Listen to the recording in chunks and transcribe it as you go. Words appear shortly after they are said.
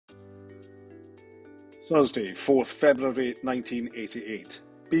Thursday, 4th February 1988,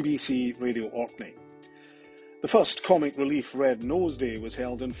 BBC Radio Orkney. The first Comic Relief Red Nose Day was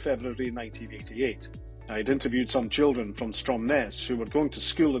held in February 1988. I had interviewed some children from Stromness who were going to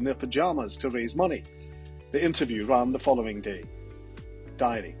school in their pyjamas to raise money. The interview ran the following day.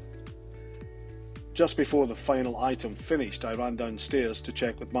 Diary. Just before the final item finished, I ran downstairs to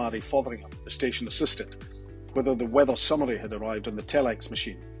check with Mary Fotheringham, the station assistant, whether the weather summary had arrived on the telex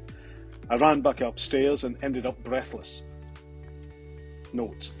machine. I ran back upstairs and ended up breathless.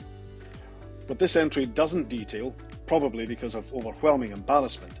 Note. What this entry doesn't detail, probably because of overwhelming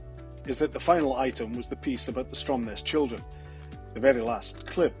embarrassment, is that the final item was the piece about the Stromness children. The very last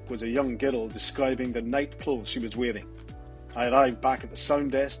clip was a young girl describing the night clothes she was wearing. I arrived back at the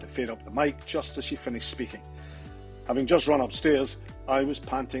sound desk to fade up the mic just as she finished speaking. Having just run upstairs, I was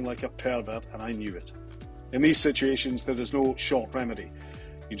panting like a pervert and I knew it. In these situations, there is no short remedy.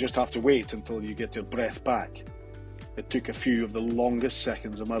 You just have to wait until you get your breath back. It took a few of the longest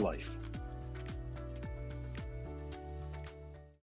seconds of my life.